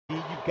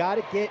You've got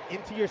to get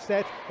into your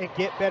sets and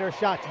get better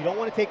shots. You don't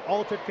want to take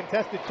altered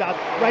contested shots.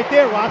 Right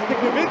there, Rostik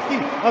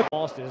Nowitzki.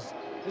 Losses.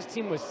 This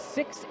team was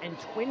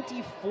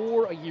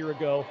 6-24 a year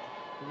ago.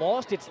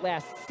 Lost its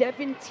last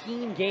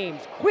 17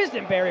 games.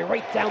 Quisenberry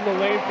right down the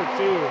lane for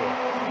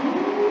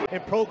 2.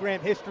 In program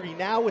history,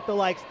 now with the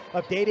likes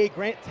of Day-Day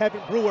Grant,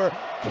 Tevin Brewer,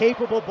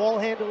 capable ball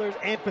handlers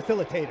and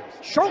facilitators.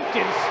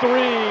 Charlton's 3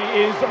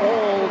 is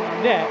all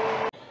net.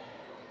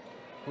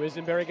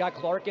 Quisenberry got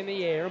Clark in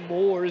the air.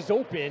 Moore is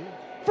open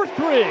for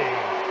 3.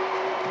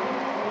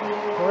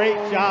 Great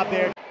job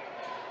there.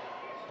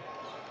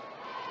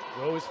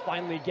 Rose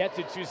finally gets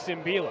it to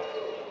Simbila.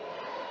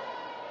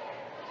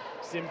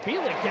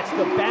 Simbila gets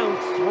the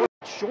bounce.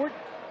 Short.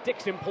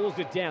 Dixon pulls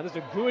it down. This is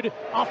a good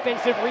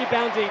offensive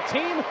rebounding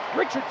team.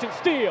 Richardson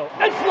steal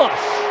and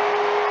flush.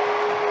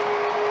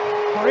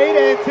 Great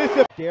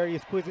anticipation.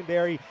 Darius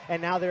Quisenberry,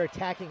 and now they're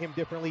attacking him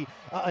differently.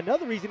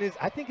 Another reason is,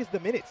 I think, is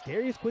the minutes.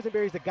 Darius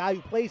Quisenberry is a guy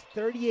who plays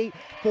 38,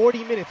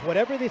 40 minutes,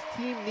 whatever this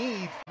team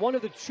needs. One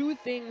of the 2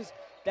 things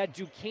that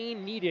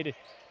Duquesne needed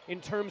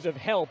in terms of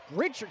help.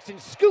 Richardson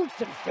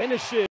scoots and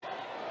finishes.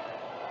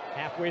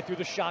 Halfway through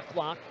the shot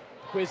clock,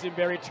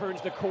 Quisenberry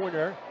turns the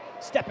corner.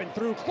 Stepping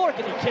through Clark,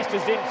 and he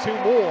kisses in 2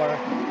 more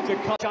to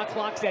cut. Shot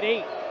clock's at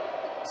 8.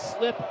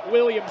 Slip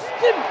Williams.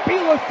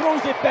 Simbila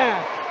throws it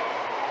back.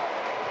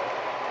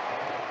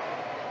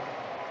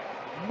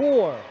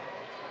 Moore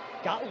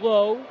got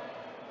low,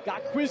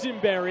 got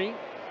Quisenberry,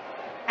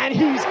 and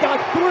he's got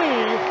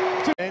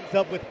 3. Ends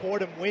up with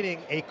Fordham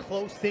winning a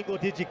close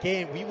single-digit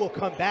game. We will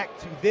come back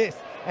to this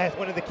as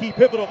one of the key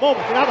pivotal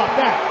moments. And how about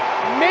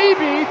that?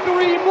 Maybe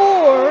 3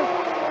 more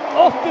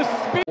off the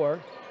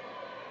spin.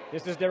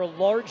 This is their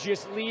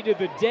largest lead of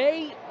the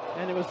day,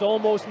 and it was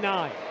almost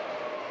 9.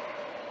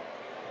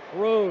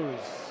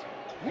 Rose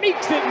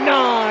makes it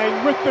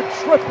 9 with the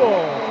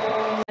triple.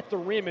 At the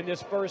rim in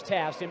this first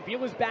half.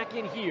 Simbila's back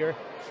in here.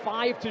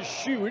 5 to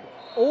shoot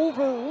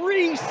over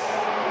Reese,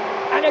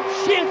 and a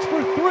chance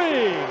for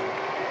 3.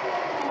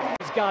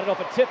 He's got it off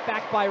a tip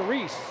back by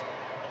Reese.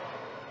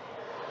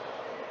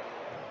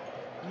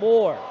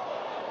 Moore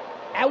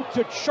out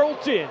to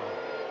Charlton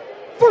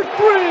for 3.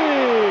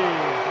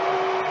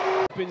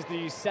 Opens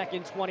the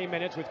second 20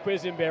 minutes with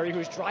Quisenberry,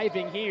 who's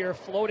driving here,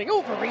 floating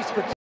over Reese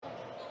for 2.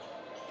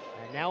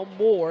 And now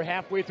Moore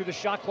halfway through the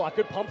shot clock.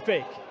 Good pump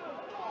fake.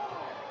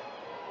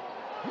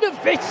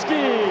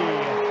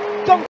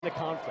 Nowitzki! Dunk in the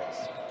conference.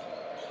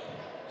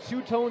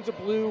 2 tones of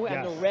blue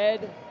and the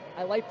red.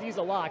 I like these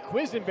a lot.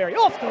 Quisenberry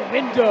off the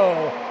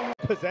window.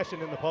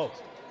 Possession in the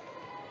post.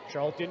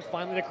 Charlton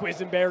finally to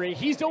Quisenberry.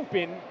 He's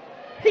open.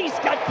 He's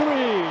got 3.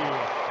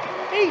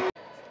 8.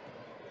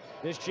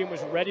 This gym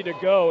was ready to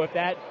go if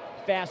that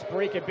fast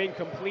break had been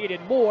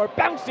completed. Moore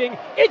bouncing.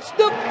 It's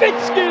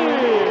Nowitzki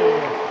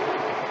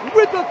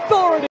with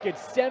authority.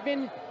 It's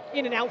 7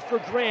 in and out for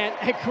Grant,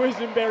 and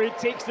Quisenberry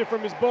takes it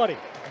from his buddy.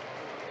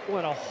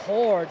 What a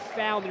hard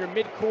foul near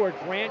midcourt.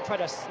 Grant tried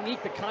to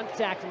sneak the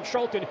contact from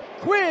Charlton.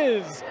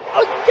 Quiz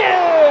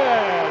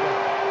again.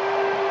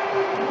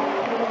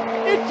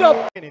 It's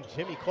up. And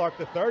Jimmy Clark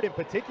III in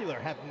particular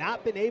have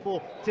not been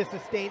able to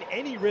sustain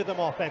any rhythm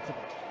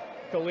offensively.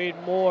 Khalid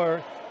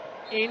Moore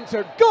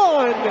into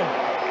Gunn,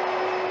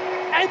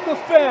 and the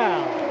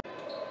foul.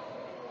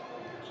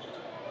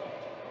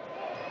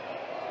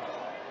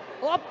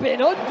 Up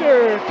and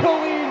under,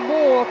 Khalid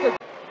Moore.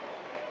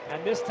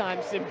 And this time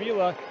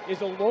Simbila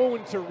is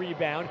alone to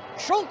rebound.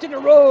 Charlton to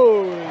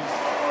Rose.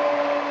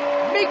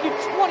 Make it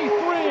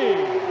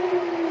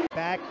 23.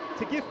 Back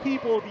to give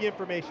people the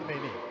information they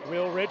need.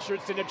 Will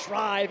Richardson a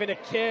drive and a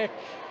kick.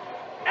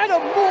 And a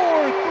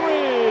more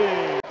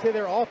 3. To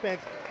their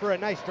offense for a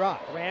nice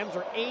drop. Rams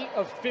are 8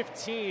 of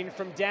 15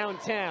 from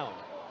downtown.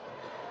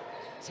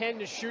 10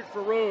 to shoot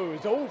for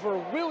Rose over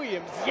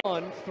Williams.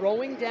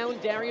 Throwing down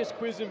Darius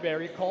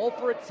Quisenberry. Called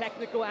for a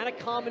technical and a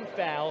common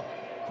foul.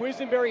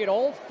 Quisenberry at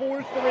all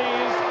 4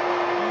 threes.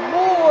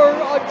 Moore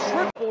a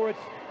triple. It's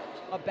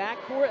a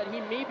backcourt, and he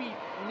maybe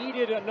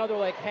needed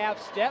another half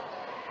step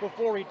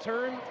before he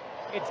turned.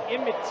 It's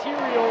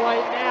immaterial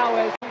right now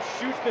as he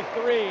shoots the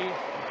 3.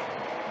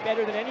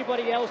 Better than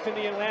anybody else in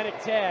the Atlantic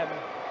 10.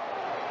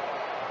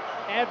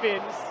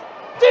 Evans.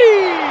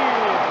 Deep!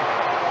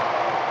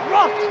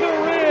 Rock the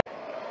rim.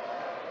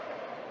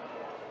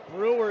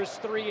 Brewers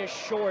 3 is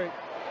short.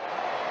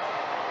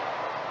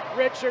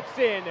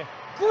 Richardson.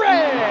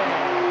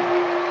 Grant!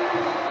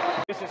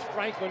 This is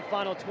Franklin,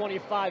 final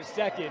 25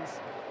 seconds.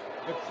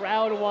 The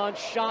crowd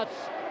wants shots.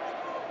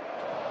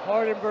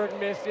 Hardenberg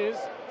misses.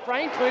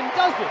 Franklin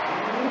does it.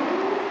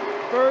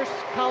 First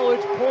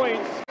college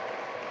points.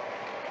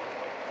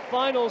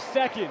 Final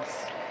seconds.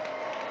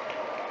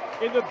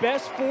 In the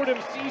best Fordham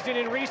season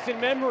in recent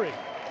memory.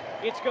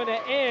 It's going to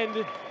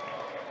end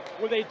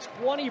with a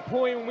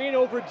 20-point win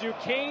over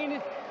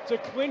Duquesne to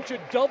clinch a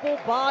double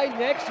bye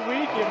next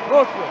week in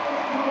Brooklyn.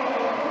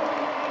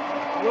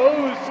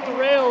 Rose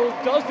Thrill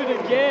does it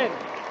again.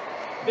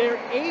 Their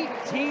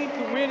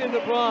 18th win in the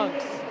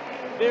Bronx.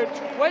 Their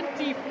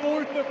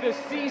 24th of the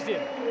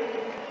season.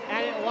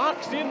 And it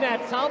locks in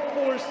that top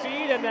 4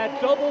 seed and that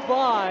double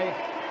bye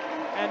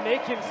and they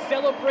can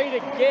celebrate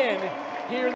again here.